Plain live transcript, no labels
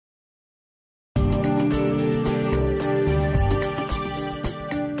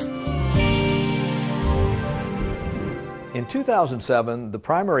In 2007, the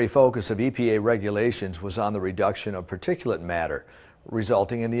primary focus of EPA regulations was on the reduction of particulate matter,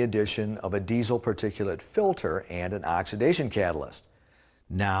 resulting in the addition of a diesel particulate filter and an oxidation catalyst.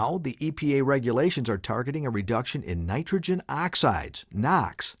 Now, the EPA regulations are targeting a reduction in nitrogen oxides,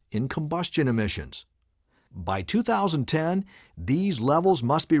 NOx, in combustion emissions. By 2010, these levels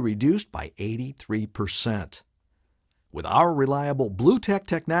must be reduced by 83%. With our reliable Bluetec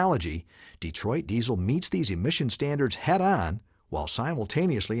technology, Detroit Diesel meets these emission standards head-on while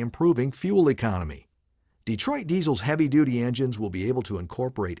simultaneously improving fuel economy. Detroit Diesel's heavy-duty engines will be able to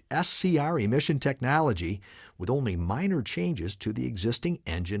incorporate SCR emission technology with only minor changes to the existing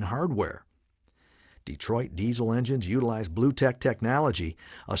engine hardware. Detroit Diesel engines utilize Bluetec technology,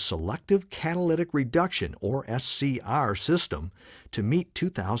 a selective catalytic reduction or SCR system, to meet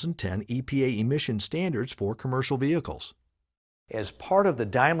 2010 EPA emission standards for commercial vehicles. As part of the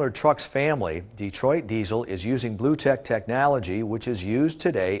Daimler Trucks family, Detroit Diesel is using Bluetec technology, which is used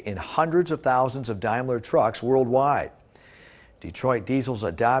today in hundreds of thousands of Daimler trucks worldwide. Detroit Diesel's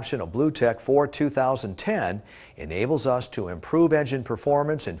adoption of Bluetec for 2010 enables us to improve engine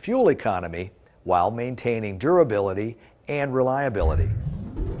performance and fuel economy while maintaining durability and reliability.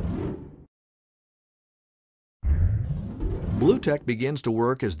 Bluetec begins to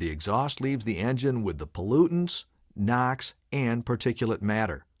work as the exhaust leaves the engine with the pollutants, NOx, and particulate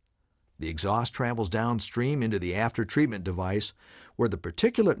matter. The exhaust travels downstream into the after-treatment device where the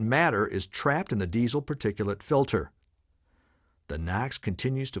particulate matter is trapped in the diesel particulate filter. The NOx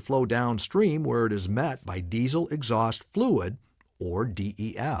continues to flow downstream where it is met by diesel exhaust fluid, or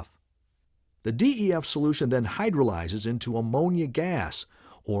DEF. The DEF solution then hydrolyzes into ammonia gas,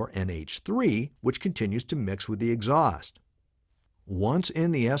 or NH3, which continues to mix with the exhaust. Once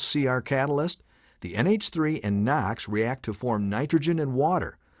in the SCR Catalyst, the NH3 and NOx react to form nitrogen and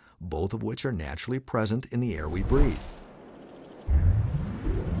water, both of which are naturally present in the air we breathe.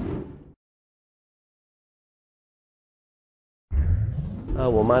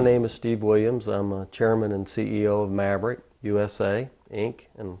 Well, my name is Steve Williams. I'm Chairman and CEO of Maverick USA, Inc.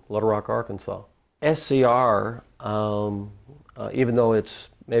 in Little Rock, Arkansas. SCR, even though it's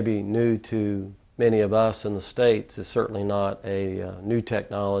maybe new to many of us in the States, is certainly not a new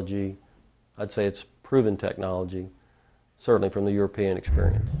technology. I'd say it's proven technology, certainly from the European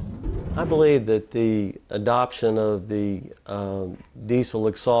experience. I believe that the adoption of the diesel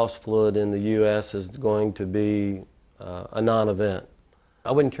exhaust fluid in the U.S. is going to be a non-event.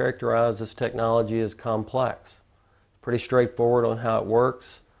 I wouldn't characterize this technology as complex. Pretty straightforward on how it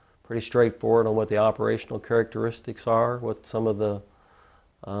works, pretty straightforward on what the operational characteristics are, what some of the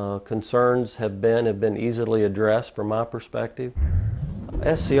concerns have been easily addressed from my perspective.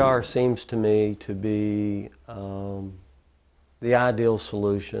 SCR seems to me to be the ideal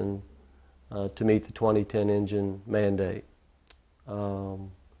solution to meet the 2010 engine mandate. And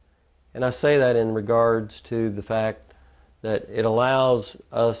I say that in regards to the fact that it allows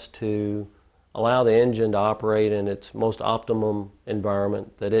us to allow the engine to operate in its most optimum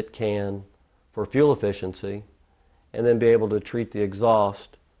environment that it can for fuel efficiency, and then be able to treat the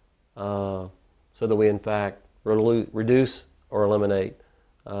exhaust so that we in fact reduce or eliminate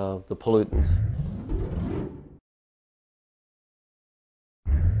the pollutants.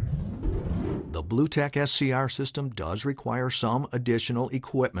 The Bluetec SCR system does require some additional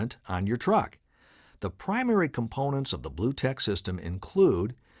equipment on your truck. The primary components of the Bluetec system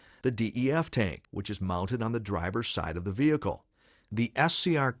include the DEF tank, which is mounted on the driver's side of the vehicle, the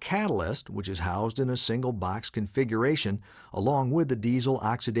SCR Catalyst, which is housed in a single box configuration along with the diesel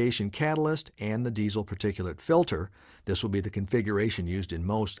oxidation catalyst and the diesel particulate filter. This will be the configuration used in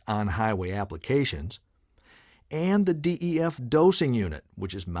most on-highway applications, and the DEF dosing unit,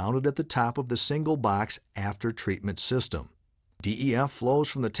 which is mounted at the top of the single box after treatment system. DEF flows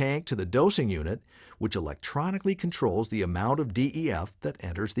from the tank to the dosing unit, which electronically controls the amount of DEF that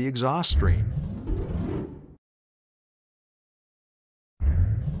enters the exhaust stream.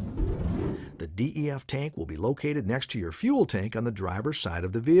 The DEF tank will be located next to your fuel tank on the driver's side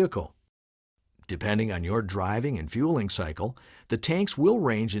of the vehicle. Depending on your driving and fueling cycle, the tanks will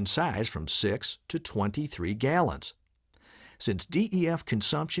range in size from 6 to 23 gallons. Since DEF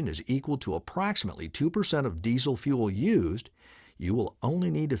consumption is equal to approximately 2% of diesel fuel used, you will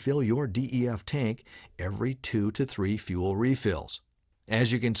only need to fill your DEF tank every 2 to 3 fuel refills.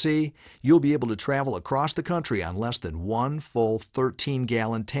 As you can see, you'll be able to travel across the country on less than one full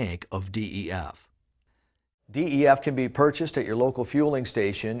 13-gallon tank of DEF. DEF can be purchased at your local fueling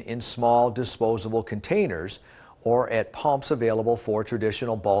station in small disposable containers or at pumps available for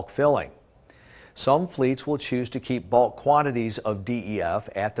traditional bulk filling. Some fleets will choose to keep bulk quantities of DEF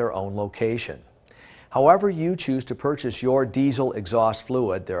at their own location. However you choose to purchase your diesel exhaust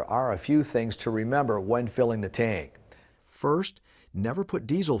fluid, there are a few things to remember when filling the tank. First, never put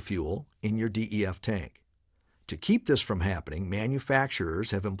diesel fuel in your DEF tank. To keep this from happening,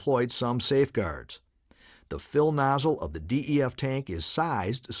 manufacturers have employed some safeguards. The fill nozzle of the DEF tank is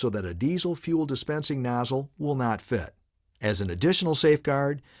sized so that a diesel fuel dispensing nozzle will not fit. As an additional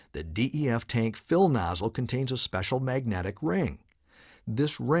safeguard, the DEF tank fill nozzle contains a special magnetic ring.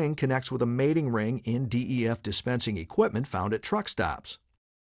 This ring connects with a mating ring in DEF dispensing equipment found at truck stops.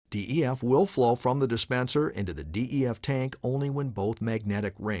 DEF will flow from the dispenser into the DEF tank only when both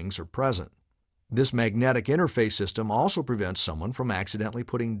magnetic rings are present. This magnetic interface system also prevents someone from accidentally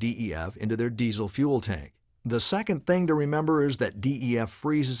putting DEF into their diesel fuel tank. The second thing to remember is that DEF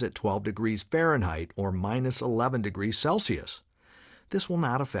freezes at 12 degrees Fahrenheit or minus 11 degrees Celsius. This will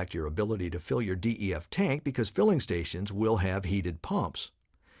not affect your ability to fill your DEF tank because filling stations will have heated pumps.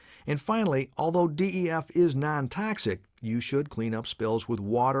 And finally, although DEF is non-toxic, you should clean up spills with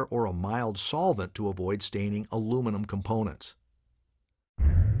water or a mild solvent to avoid staining aluminum components.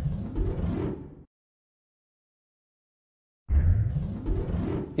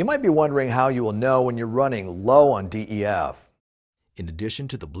 You might be wondering how you will know when you're running low on DEF. In addition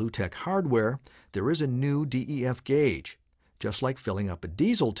to the Bluetec hardware, there is a new DEF gauge. Just like filling up a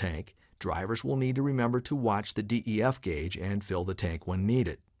diesel tank, drivers will need to remember to watch the DEF gauge and fill the tank when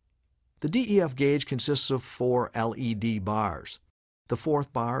needed. The DEF gauge consists of 4 LED bars. The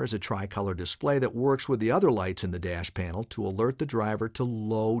fourth bar is a tricolor display that works with the other lights in the dash panel to alert the driver to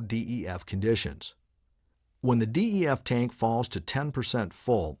low DEF conditions. When the DEF tank falls to 10%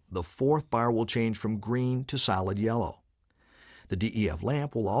 full, the fourth bar will change from green to solid yellow. The DEF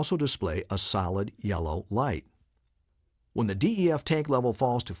lamp will also display a solid yellow light. When the DEF tank level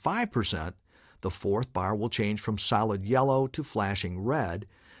falls to 5%, the fourth bar will change from solid yellow to flashing red,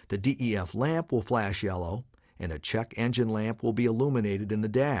 the DEF lamp will flash yellow, and a check engine lamp will be illuminated in the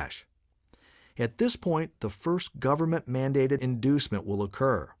dash. At this point, the first government-mandated inducement will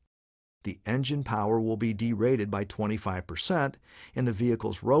occur. The engine power will be derated by 25%, and the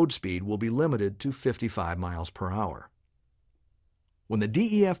vehicle's road speed will be limited to 55 miles per hour. When the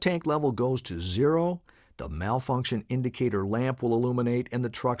DEF tank level goes to 0, the malfunction indicator lamp will illuminate and the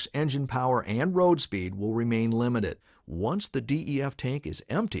truck's engine power and road speed will remain limited. Once the DEF tank is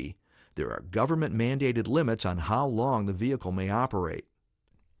empty, there are government-mandated limits on how long the vehicle may operate.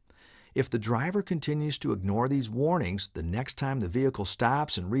 If the driver continues to ignore these warnings, the next time the vehicle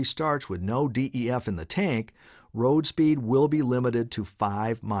stops and restarts with no DEF in the tank, road speed will be limited to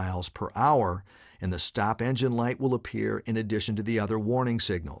 5 miles per hour, and the stop engine light will appear in addition to the other warning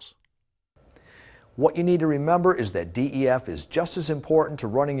signals. What you need to remember is that DEF is just as important to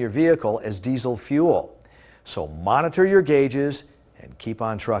running your vehicle as diesel fuel. So monitor your gauges and keep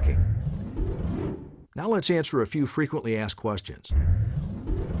on trucking. Now let's answer a few frequently asked questions.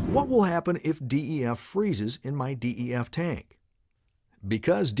 What will happen if DEF freezes in my DEF tank?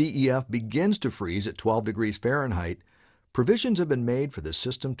 Because DEF begins to freeze at 12 degrees Fahrenheit, provisions have been made for the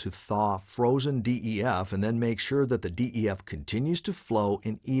system to thaw frozen DEF and then make sure that the DEF continues to flow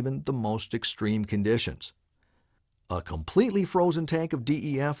in even the most extreme conditions. A completely frozen tank of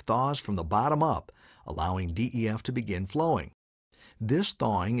DEF thaws from the bottom up, allowing DEF to begin flowing. This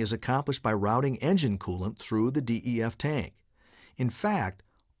thawing is accomplished by routing engine coolant through the DEF tank. In fact,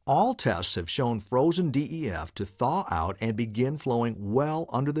 all tests have shown frozen DEF to thaw out and begin flowing well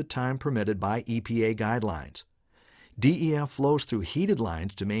under the time permitted by EPA guidelines. DEF flows through heated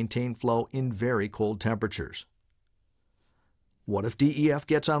lines to maintain flow in very cold temperatures. What if DEF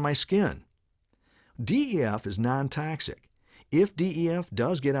gets on my skin? DEF is non-toxic. If DEF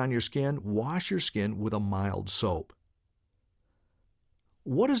does get on your skin, wash your skin with a mild soap.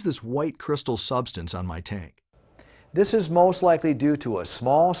 What is this white crystal substance on my tank? This is most likely due to a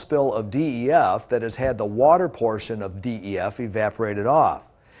small spill of DEF that has had the water portion of DEF evaporated off.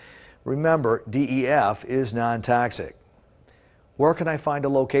 Remember, DEF is non-toxic. Where can I find a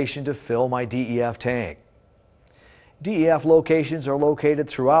location to fill my DEF tank? DEF locations are located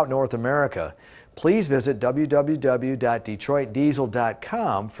throughout North America. Please visit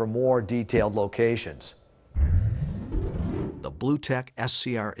www.detroitdiesel.com for more detailed locations. The Bluetec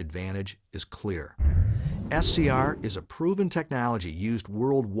SCR advantage is clear. SCR is a proven technology used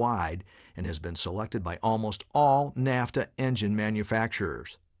worldwide and has been selected by almost all NAFTA engine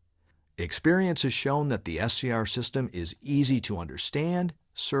manufacturers. Experience has shown that the SCR system is easy to understand,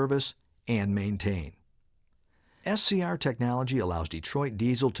 service, and maintain. SCR technology allows Detroit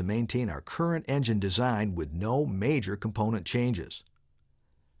Diesel to maintain our current engine design with no major component changes.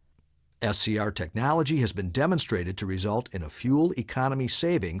 SCR technology has been demonstrated to result in a fuel economy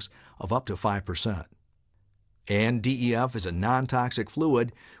savings of up to 5%. And DEF is a non-toxic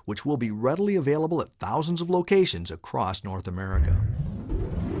fluid which will be readily available at thousands of locations across North America.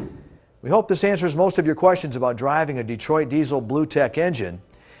 We hope this answers most of your questions about driving a Detroit diesel Bluetec engine.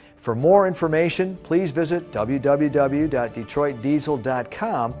 For more information, please visit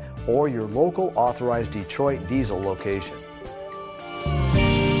www.detroitdiesel.com or your local authorized Detroit diesel location.